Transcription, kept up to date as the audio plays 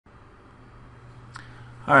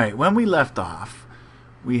Alright, when we left off,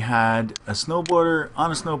 we had a snowboarder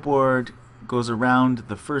on a snowboard goes around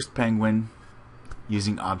the first penguin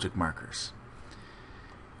using object markers.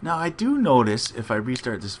 Now I do notice, if I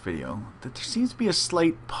restart this video, that there seems to be a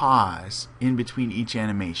slight pause in between each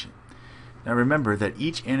animation. Now remember that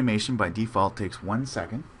each animation by default takes 1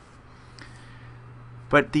 second,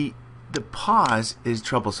 but the pause is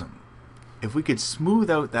troublesome. If we could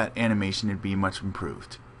smooth out that animation, it'd be much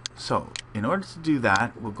improved. So in order to do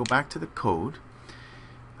that, we'll go back to the code.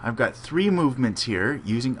 I've got 3 movements here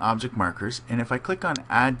using object markers, and if I click on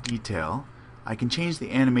add detail, I can change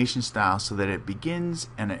the animation style so that it begins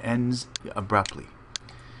and it ends abruptly.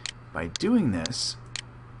 By doing this,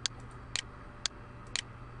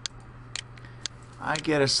 I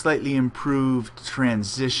get a slightly improved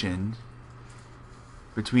transition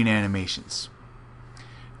between animations.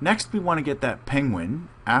 Next, we want to get that penguin,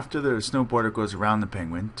 after the snowboarder goes around the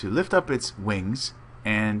penguin, to lift up its wings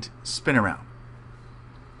and spin around.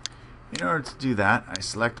 In order to do that, I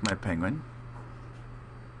select my penguin,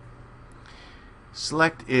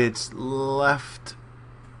 select its left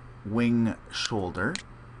wing shoulder,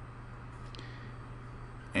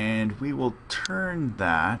 and we will turn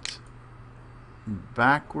that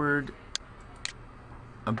backward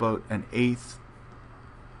about 1/8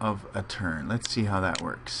 of a turn. Let's see how that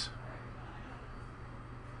works.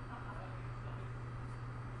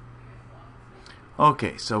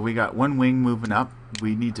 Okay, so we got one wing moving up.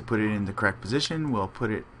 We need to put it in the correct position. We'll put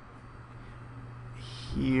it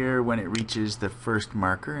here when it reaches the first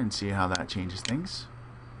marker and see how that changes things.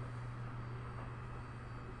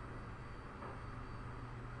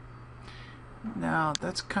 Now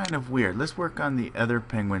that's kind of weird. Let's work on the other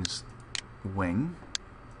penguin's wing.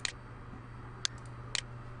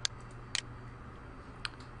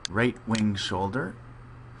 Right wing shoulder,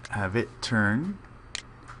 have it turn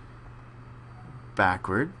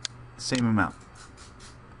backward, same amount,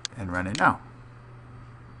 and run it now.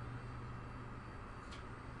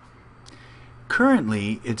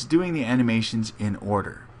 Currently, it's doing the animations in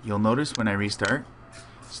order. You'll notice when I restart,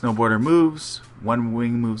 snowboarder moves, one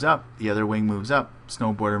wing moves up, the other wing moves up,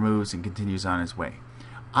 snowboarder moves and continues on his way.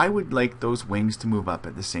 I would like those wings to move up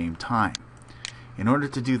at the same time. In order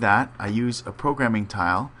to do that, I use a programming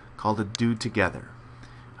tile called a do together.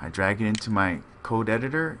 I drag it into my code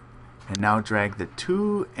editor and now drag the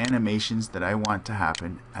 2 animations that I want to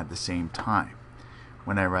happen at the same time.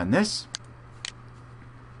 When I run this,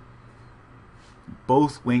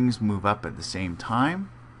 both wings move up at the same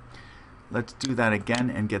time. Let's do that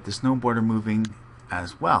again and get the snowboarder moving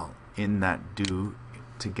as well in that do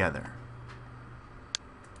together.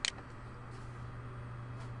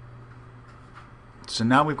 So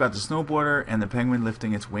now we've got the snowboarder and the penguin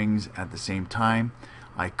lifting its wings at the same time.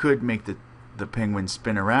 I could make the penguin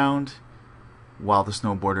spin around while the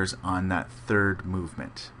snowboarder's on that 3rd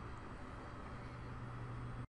movement.